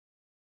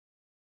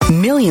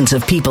Millions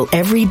of people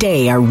every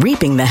day are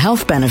reaping the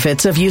health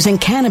benefits of using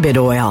cannabis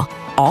oil,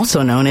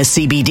 also known as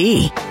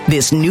CBD.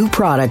 This new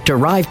product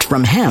derived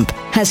from hemp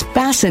has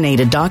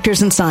fascinated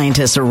doctors and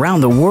scientists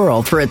around the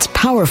world for its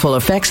powerful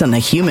effects on the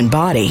human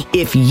body.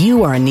 If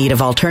you are in need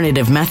of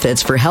alternative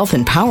methods for health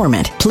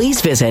empowerment, please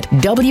visit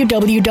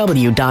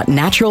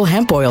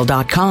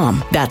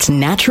www.naturalhempoil.com. That's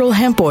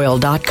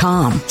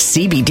naturalhempoil.com.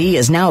 CBD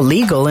is now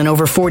legal in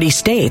over 40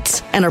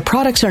 states, and our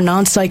products are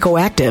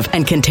non-psychoactive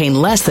and contain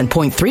less than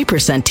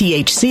 0.3%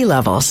 THC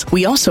levels.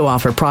 We also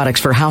offer products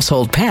for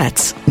household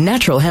pets.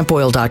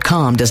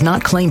 Naturalhempoil.com does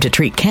not claim to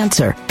treat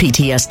cancer,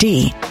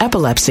 PTSD,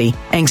 epilepsy,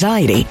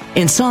 anxiety,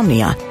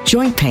 insomnia,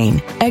 joint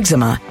pain,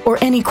 eczema, or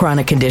any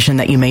chronic condition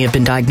that you may have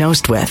been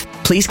diagnosed with.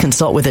 Please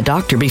consult with a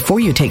doctor before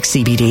you take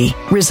CBD.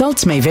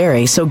 Results may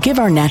vary, so give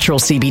our natural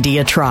CBD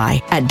a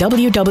try at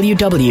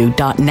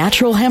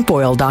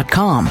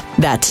www.naturalhempoil.com.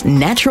 That's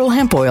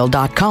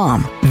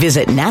naturalhempoil.com.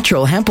 Visit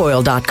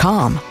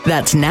naturalhempoil.com.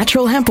 That's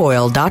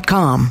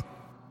naturalhempoil.com.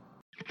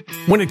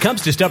 When it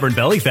comes to stubborn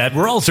belly fat,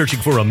 we're all searching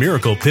for a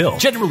miracle pill.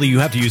 Generally, you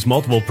have to use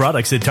multiple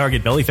products that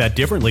target belly fat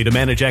differently to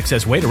manage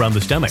excess weight around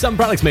the stomach. Some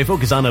products may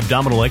focus on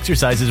abdominal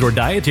exercises or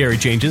dietary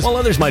changes, while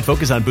others might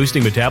focus on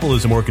boosting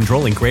metabolism or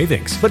controlling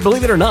cravings. But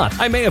believe it or not,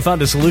 I may have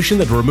found a solution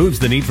that removes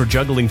the need for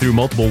juggling through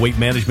multiple weight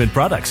management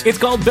products. It's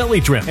called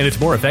Belly Trim, and it's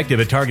more effective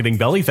at targeting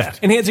belly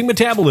fat, enhancing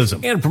metabolism,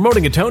 and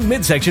promoting a toned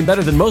midsection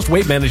better than most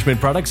weight management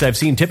products I've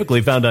seen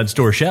typically found on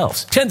store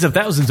shelves. Tens of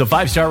thousands of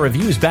 5-star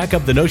reviews back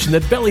up the notion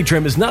that Belly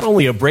Trim is not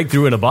only a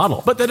breakthrough in a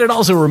bottle, but that it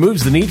also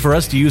removes the need for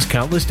us to use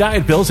countless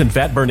diet pills and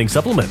fat-burning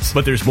supplements.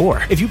 But there's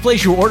more. If you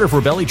place your order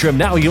for Belly Trim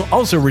now, you'll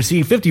also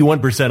receive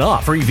 51%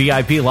 off, free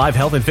VIP live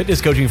health and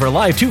fitness coaching for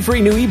life, 2 free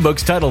new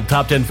ebooks titled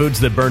Top 10 Foods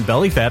That Burn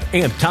Belly Fat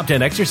and Top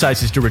 10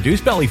 Exercises to Reduce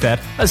Belly Fat,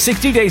 a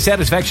 60-day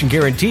satisfaction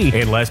guarantee,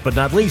 and last but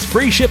not least,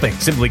 free shipping.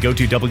 Simply go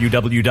to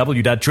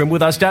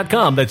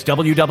www.trimwithus.com. That's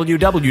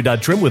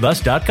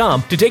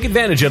www.trimwithus.com to take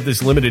advantage of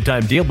this limited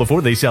time deal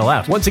before they sell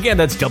out. Once again,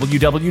 that's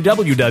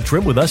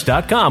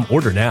www.trimwithus.com.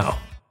 Order now.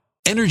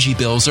 Energy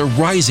bills are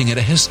rising at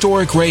a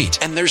historic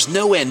rate, and there's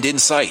no end in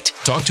sight.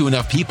 Talk to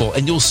enough people,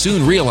 and you'll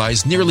soon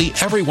realize nearly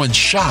everyone's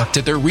shocked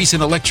at their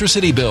recent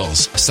electricity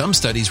bills. Some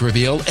studies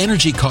reveal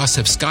energy costs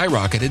have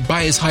skyrocketed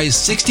by as high as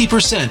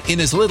 60%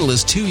 in as little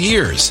as 2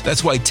 years.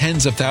 That's why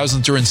tens of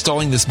thousands are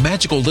installing this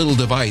magical little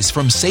device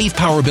from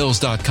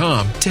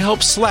SavePowerBills.com to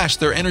help slash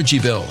their energy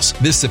bills.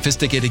 This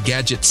sophisticated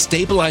gadget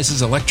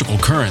stabilizes electrical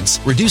currents,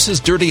 reduces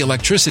dirty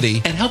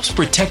electricity, and helps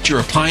protect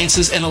your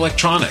appliances and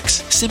electronics.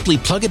 Simply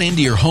plug it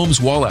into your home's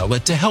wall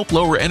outlet to help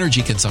lower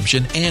energy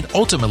consumption and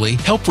ultimately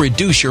help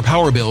reduce your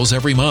power bills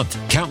every month.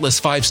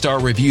 Countless 5-star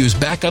reviews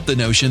back up the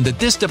notion that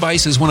this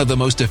device is one of the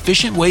most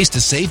efficient ways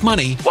to save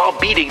money while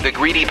beating the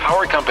greedy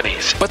power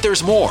companies. But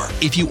there's more.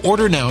 If you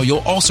order now, you'll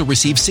also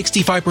receive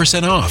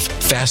 65% off,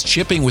 fast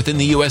shipping within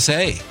the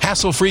USA,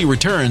 hassle-free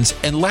returns,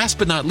 and last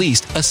but not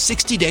least, a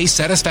 60-day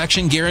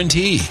satisfaction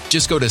guarantee.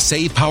 Just go to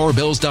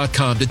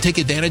SavePowerBills.com to take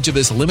advantage of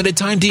this limited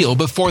time deal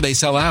before they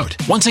sell out.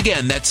 Once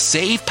again, that's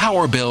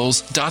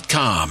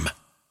SavePowerBills.com.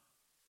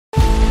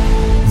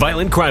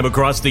 Violent crime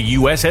across the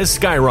U.S. has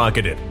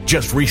skyrocketed.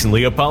 Just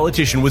recently, a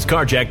politician was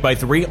carjacked by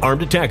 3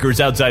 armed attackers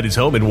outside his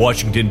home in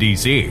Washington,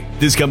 D.C.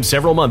 This comes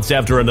several months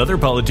after another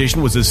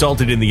politician was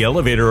assaulted in the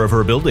elevator of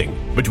her building.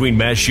 Between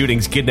mass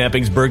shootings,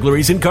 kidnappings,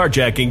 burglaries, and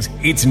carjackings,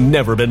 it's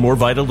never been more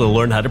vital to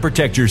learn how to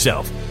protect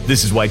yourself.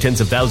 This is why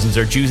tens of thousands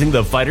are choosing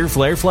the Fighter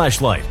Flare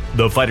flashlight.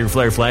 The Fighter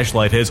Flare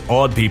flashlight has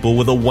awed people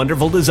with a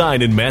wonderful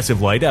design and massive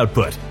light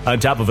output. On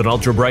top of an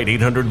ultra-bright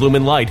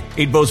 800-lumen light,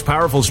 it boasts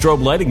powerful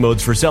strobe lighting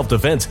modes for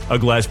self-defense, a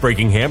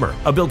glass-breaking hammer,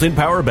 a built-in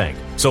power bank,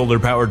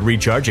 solar-powered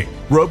recharging,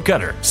 rope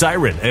cutter,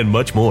 siren, and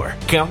much more.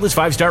 Countless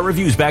 5-star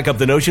reviews back up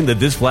the notion that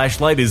this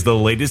flashlight is the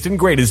latest and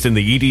greatest in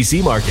the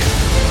EDC market.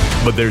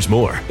 But there's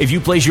more. If you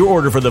place your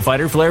order for the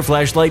Fighter Flare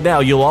flashlight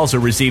now, you'll also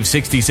receive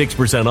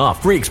 66%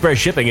 off, free express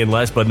shipping, and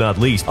last but not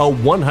least, a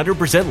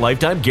 100%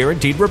 lifetime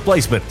guaranteed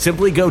replacement.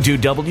 Simply go to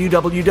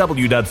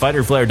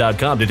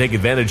www.fighterflare.com to take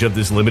advantage of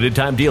this limited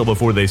time deal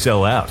before they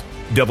sell out.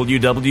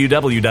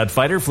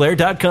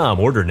 www.fighterflare.com.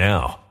 Order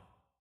now.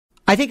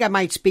 I think I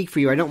might speak for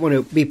you. I don't want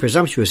to be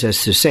presumptuous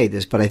as to say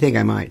this, but I think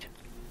I might.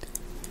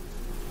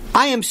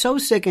 I am so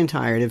sick and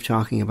tired of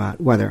talking about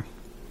weather.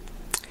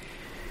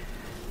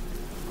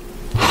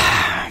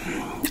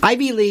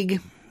 Ivy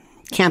League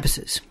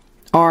campuses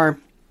are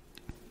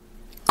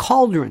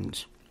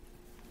cauldrons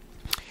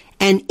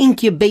and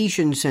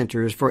incubation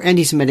centers for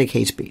anti-Semitic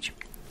hate speech.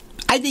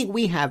 I think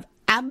we have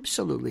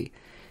absolutely,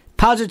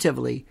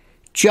 positively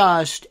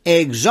just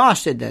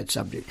exhausted that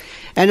subject.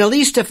 And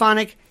Elise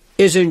Stefanik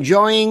is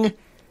enjoying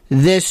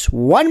this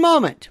one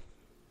moment,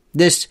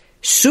 this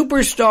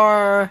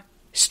superstar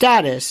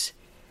status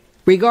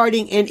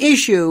regarding an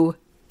issue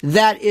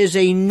that is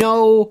a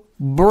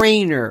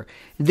no-brainer.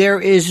 There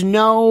is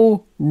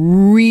no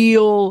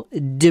real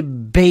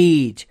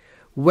debate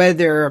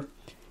whether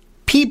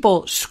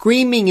people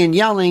screaming and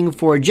yelling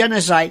for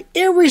genocide,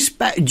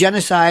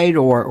 genocide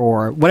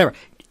or whatever,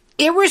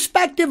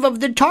 irrespective of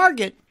the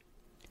target.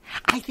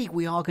 I think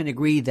we all can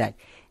agree that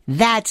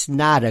that's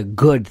not a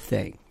good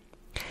thing.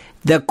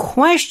 The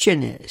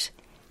question is,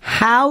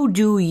 how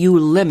do you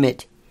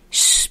limit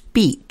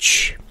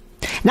speech?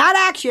 Not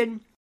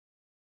action.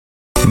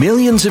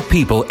 Millions of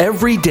people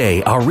every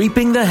day are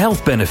reaping the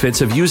health benefits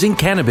of using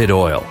cannabis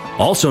oil,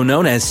 also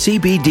known as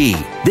CBD.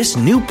 This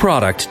new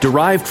product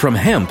derived from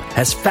hemp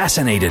has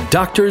fascinated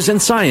doctors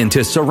and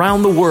scientists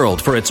around the world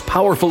for its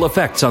powerful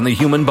effects on the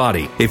human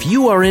body. If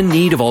you are in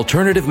need of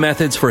alternative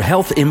methods for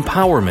health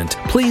empowerment,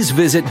 please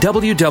visit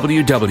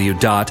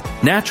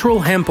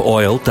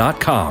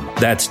www.naturalhempoil.com.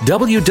 That's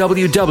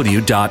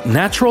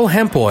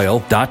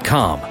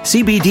www.naturalhempoil.com.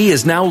 CBD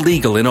is now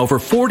legal in over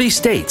 40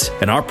 states,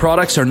 and our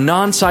products are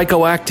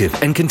non-psychoactive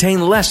and contain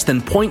less than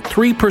 0.3%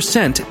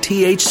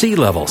 THC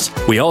levels.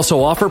 We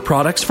also offer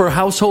products for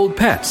household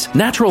pets.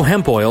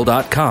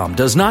 NaturalHempOil.com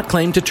does not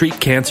claim to treat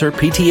cancer,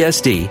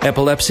 PTSD,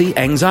 epilepsy,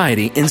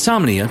 anxiety,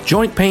 insomnia,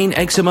 joint pain,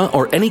 eczema,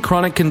 or any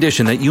chronic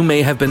condition that you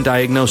may have been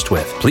diagnosed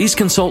with. Please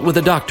consult with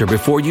a doctor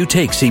before you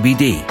take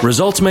CBD.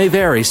 Results may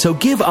vary, so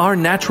give our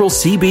natural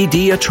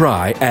CBD a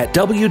try at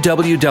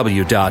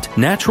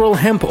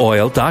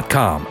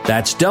www.naturalhempoil.com.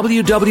 That's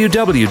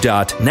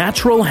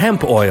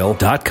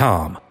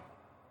www.naturalhempoil.com.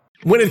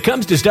 When it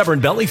comes to stubborn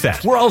belly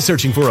fat, we're all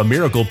searching for a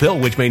miracle pill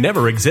which may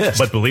never exist.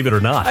 But believe it or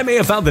not, I may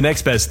have found the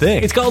next best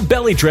thing. It's called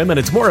Belly Trim, and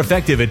it's more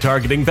effective at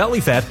targeting belly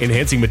fat,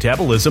 enhancing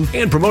metabolism,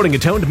 and promoting a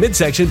toned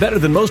midsection better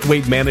than most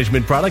weight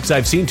management products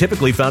I've seen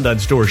typically found on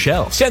store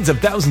shelves. Tens of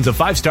thousands of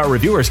 5-star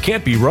reviewers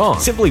can't be wrong.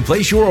 Simply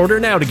place your order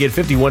now to get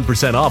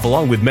 51% off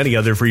along with many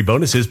other free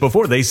bonuses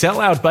before they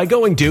sell out by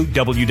going to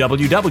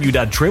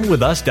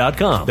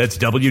www.trimwithus.com. That's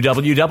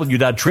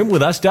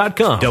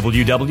www.trimwithus.com.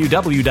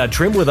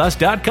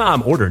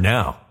 www.trimwithus.com. Order now.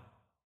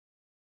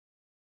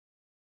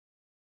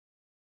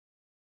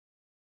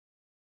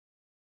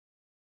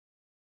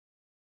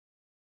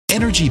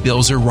 Energy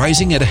bills are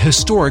rising at a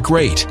historic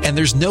rate, and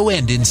there's no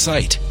end in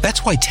sight.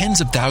 That's why tens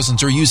of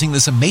thousands are using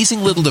this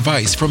amazing little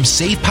device from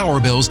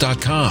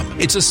SavePowerBills.com.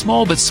 It's a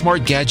small but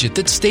smart gadget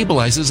that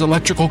stabilizes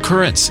electrical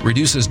currents,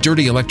 reduces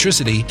dirty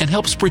electricity, and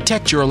helps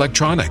protect your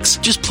electronics.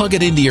 Just plug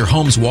it into your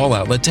home's wall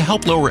outlet to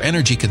help lower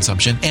energy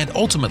consumption and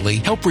ultimately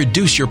help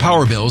reduce your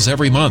power bills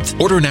every month.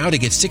 Order now to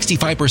get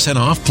 65%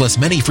 off plus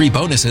many free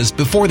bonuses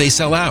before they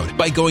sell out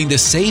by going to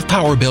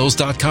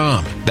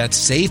SavePowerBills.com.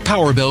 That's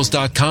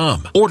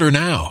SavePowerBills.com. Order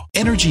now.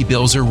 Energy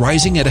bills are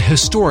rising at a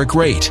historic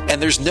rate, and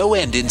there's no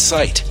end in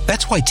sight.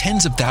 That's why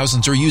tens of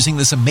thousands are using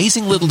this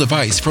amazing little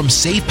device from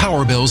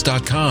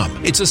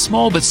SavePowerBills.com. It's a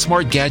small but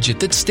smart gadget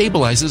that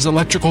stabilizes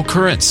electrical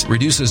currents,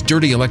 reduces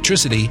dirty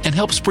electricity, and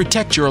helps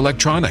protect your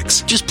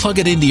electronics. Just plug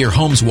it into your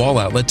home's wall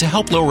outlet to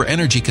help lower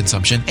energy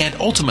consumption and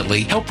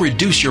ultimately help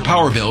reduce your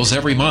power bills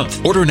every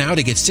month. Order now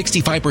to get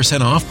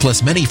 65% off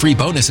plus many free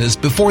bonuses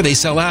before they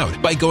sell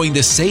out by going to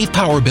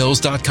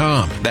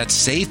SavePowerBills.com.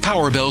 That's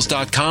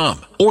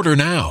SavePowerBills.com. Order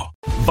now.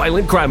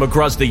 Violent crime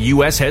across the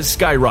U.S. has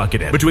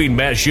skyrocketed. Between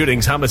mass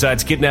shootings,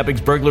 homicides, kidnappings,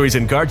 burglaries,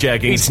 and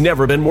carjackings, it's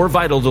never been more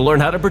vital to learn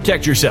how to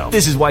protect yourself.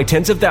 This is why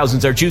tens of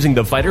thousands are choosing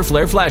the Fighter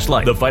Flare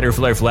flashlight. The Fighter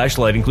Flare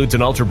flashlight includes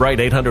an ultra-bright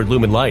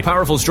 800-lumen light,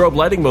 powerful strobe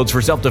lighting modes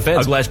for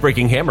self-defense, a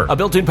glass-breaking hammer, a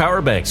built-in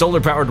power bank,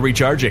 solar-powered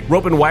recharging,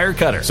 rope and wire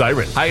cutter,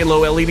 siren, high and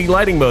low LED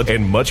lighting mode,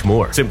 and much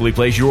more. Simply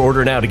place your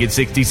order now to get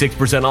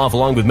 66% off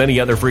along with many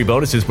other free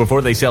bonuses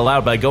before they sell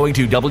out by going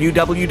to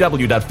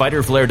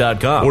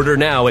www.fighterflare.com. Order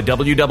now at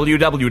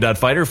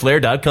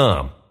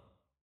www.fighterflare.com.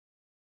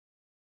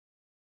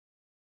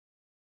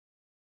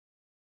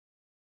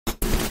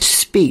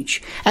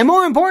 Speech. And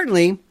more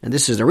importantly, and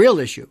this is the real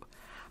issue,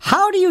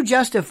 how do you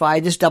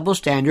justify this double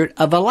standard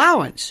of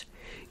allowance?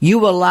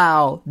 You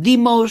allow the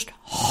most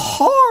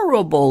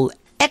horrible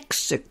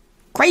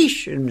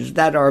execrations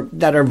that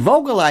are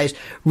vocalized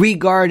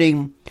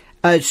regarding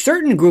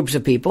certain groups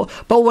of people,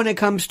 but when it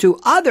comes to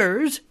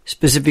others,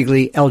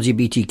 specifically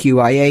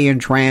LGBTQIA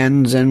and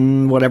trans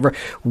and whatever,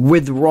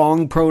 with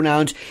wrong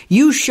pronouns,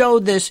 you show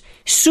this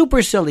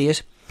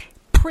supercilious,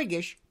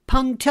 priggish,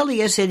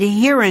 punctilious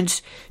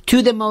adherence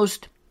to the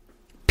most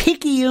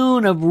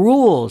picayune of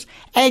rules,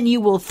 and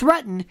you will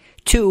threaten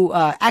to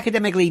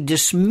academically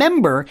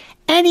dismember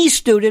any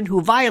student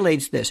who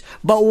violates this.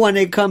 But when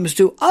it comes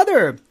to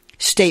other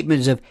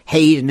statements of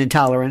hate and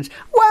intolerance,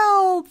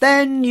 well,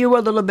 then you're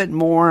a little bit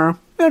more,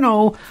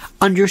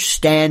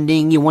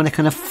 understanding. You want to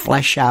kind of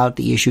flesh out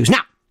the issues.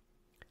 Now,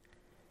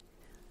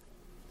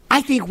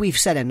 I think we've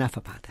said enough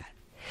about that,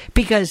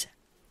 because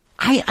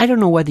I don't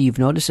know whether you've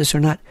noticed this or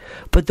not,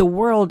 but the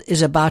world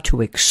is about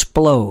to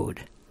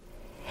explode.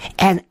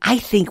 And I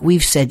think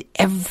we've said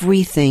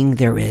everything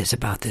there is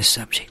about this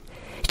subject.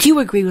 Do you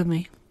agree with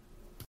me?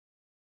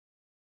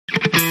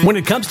 When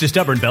it comes to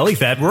stubborn belly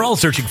fat, we're all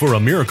searching for a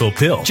miracle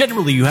pill.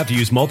 Generally, you have to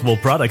use multiple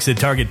products that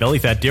target belly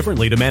fat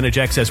differently to manage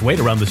excess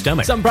weight around the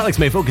stomach. Some products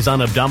may focus on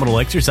abdominal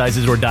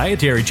exercises or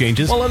dietary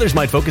changes, while others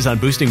might focus on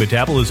boosting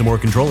metabolism or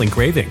controlling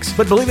cravings.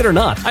 But believe it or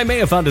not, I may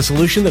have found a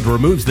solution that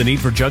removes the need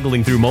for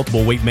juggling through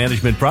multiple weight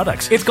management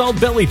products. It's called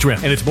Belly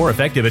Trim, and it's more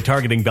effective at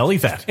targeting belly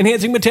fat,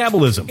 enhancing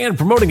metabolism, and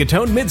promoting a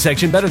toned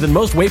midsection better than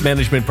most weight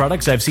management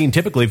products I've seen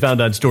typically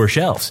found on store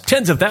shelves.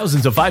 Tens of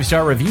thousands of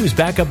 5-star reviews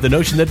back up the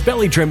notion that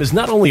Belly Trim is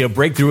not only a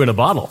breakthrough in a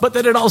bottle, but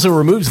that it also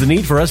removes the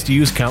need for us to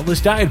use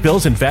countless diet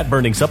pills and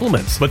fat-burning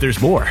supplements. But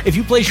there's more. If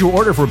you place your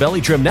order for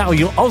Belly Trim now,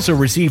 you'll also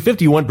receive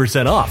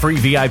 51% off, free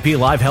VIP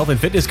live health and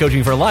fitness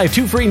coaching for life,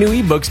 2 free new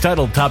ebooks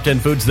titled Top 10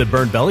 Foods That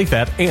Burn Belly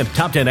Fat and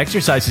Top 10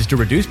 Exercises to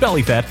Reduce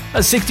Belly Fat,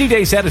 a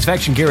 60-day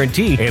satisfaction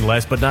guarantee, and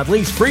last but not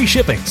least, free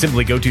shipping.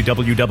 Simply go to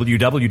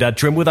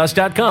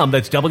www.trimwithus.com.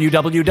 That's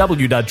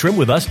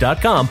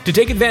www.trimwithus.com to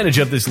take advantage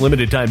of this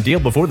limited time deal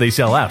before they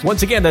sell out.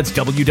 Once again, that's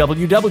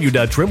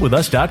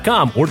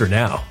www.trimwithus.com. Order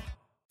now.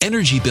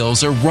 Energy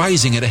bills are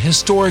rising at a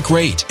historic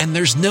rate, and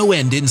there's no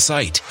end in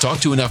sight. Talk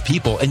to enough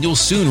people, and you'll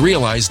soon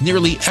realize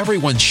nearly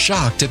everyone's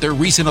shocked at their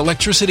recent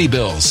electricity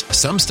bills.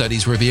 Some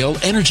studies reveal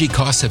energy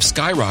costs have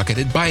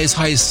skyrocketed by as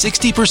high as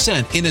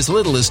 60% in as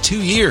little as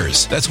 2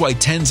 years. That's why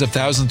tens of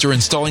thousands are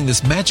installing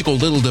this magical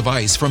little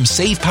device from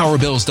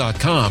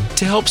SavePowerBills.com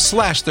to help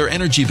slash their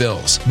energy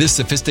bills. This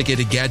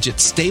sophisticated gadget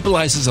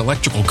stabilizes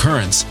electrical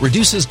currents,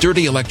 reduces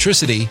dirty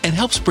electricity, and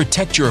helps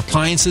protect your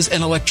appliances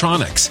and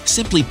electronics.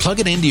 Simply plug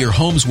it into your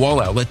home's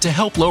wall outlet to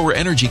help lower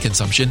energy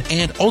consumption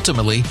and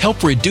ultimately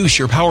help reduce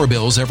your power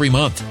bills every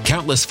month.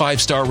 Countless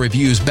 5-star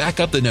reviews back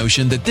up the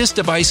notion that this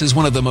device is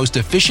one of the most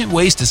efficient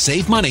ways to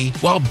save money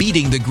while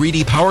beating the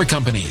greedy power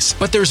companies.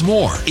 But there's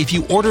more. If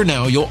you order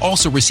now, you'll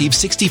also receive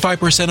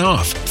 65%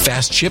 off,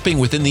 fast shipping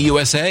within the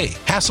USA,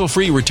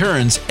 hassle-free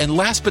returns, and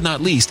last but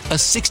not least, a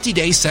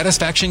 60-day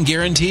satisfaction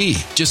guarantee.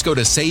 Just go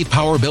to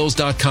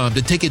SavePowerBills.com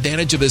to take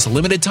advantage of this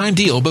limited time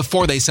deal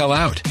before they sell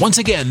out. Once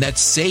again,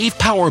 that's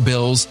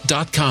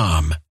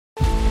SavePowerBills.com.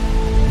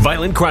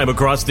 Violent crime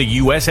across the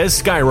U.S.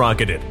 has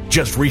skyrocketed.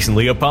 Just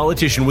recently, a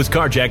politician was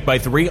carjacked by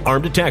 3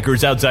 armed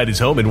attackers outside his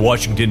home in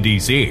Washington,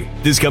 D.C.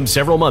 This comes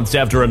several months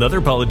after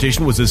another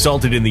politician was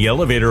assaulted in the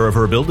elevator of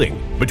her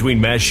building. Between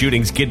mass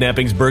shootings,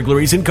 kidnappings,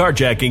 burglaries, and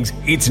carjackings,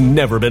 it's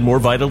never been more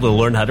vital to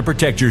learn how to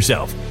protect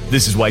yourself.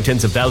 This is why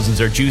tens of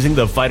thousands are choosing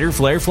the Fighter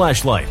Flare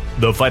flashlight.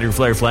 The Fighter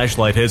Flare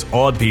flashlight has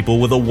awed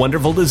people with a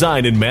wonderful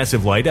design and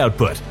massive light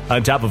output.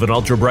 On top of an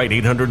ultra-bright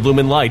 800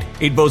 lumen light,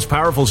 it boasts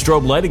powerful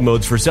strobe lighting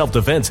modes for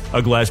self-defense,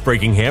 a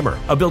glass-breaking hammer,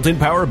 a built-in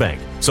power bank,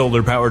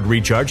 solar-powered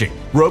recharging,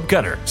 rope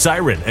cutter,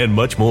 siren, and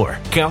much more.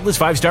 Countless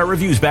 5-star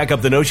reviews back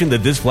up the notion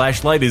that this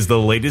flashlight is the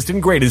latest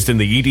and greatest in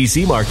the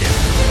EDC market.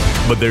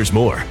 But there's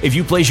more. If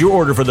you place your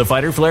order for the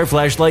Fighter Flare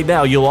flashlight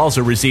now, you'll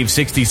also receive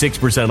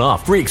 66%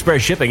 off, free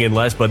express shipping, and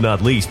last but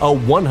not least, a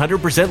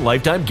 100%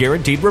 lifetime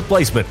guaranteed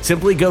replacement.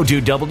 Simply go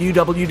to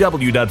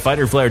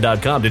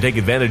www.fighterflare.com to take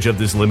advantage of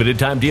this limited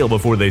time deal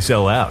before they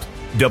sell out.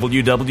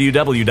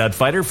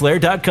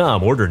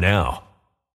 www.fighterflare.com. Order now.